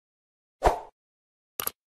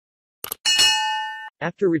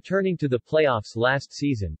After returning to the playoffs last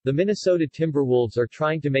season, the Minnesota Timberwolves are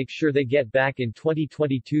trying to make sure they get back in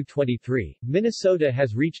 2022-23. Minnesota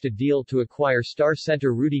has reached a deal to acquire star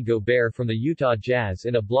center Rudy Gobert from the Utah Jazz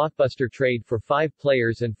in a blockbuster trade for 5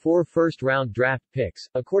 players and 4 first-round draft picks,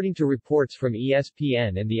 according to reports from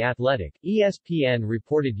ESPN and The Athletic. ESPN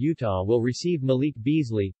reported Utah will receive Malik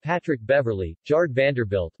Beasley, Patrick Beverley, Jared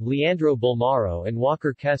Vanderbilt, Leandro Bolmaro and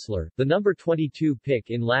Walker Kessler, the number 22 pick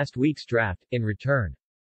in last week's draft, in return.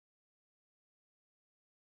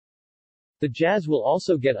 The Jazz will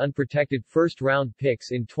also get unprotected first-round picks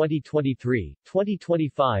in 2023,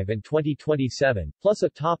 2025 and 2027, plus a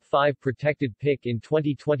top 5 protected pick in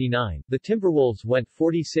 2029. The Timberwolves went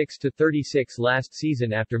 46-36 last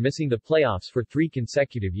season after missing the playoffs for 3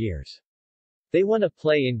 consecutive years. They won a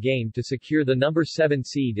play-in game to secure the number 7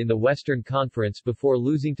 seed in the Western Conference before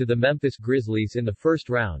losing to the Memphis Grizzlies in the first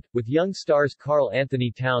round, with young stars Karl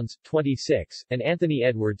Anthony Towns, 26, and Anthony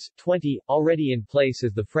Edwards, 20, already in place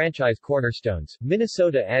as the franchise cornerstones.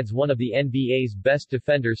 Minnesota adds one of the NBA's best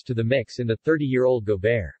defenders to the mix in the 30-year-old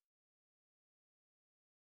Gobert.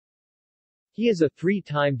 He is a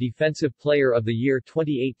 3-time Defensive Player of the Year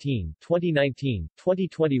 2018, 2019,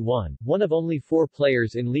 2021, one of only 4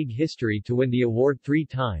 players in league history to win the award 3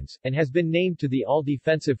 times, and has been named to the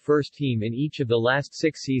All-Defensive First Team in each of the last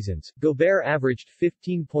 6 seasons. Gobert averaged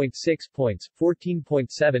 15.6 points,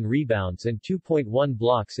 14.7 rebounds and 2.1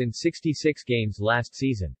 blocks in 66 games last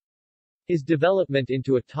season. His development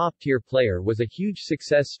into a top-tier player was a huge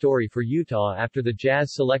success story for Utah after the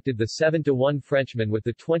Jazz selected the 7-1 Frenchman with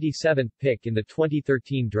the 27th pick in the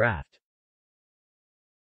 2013 draft.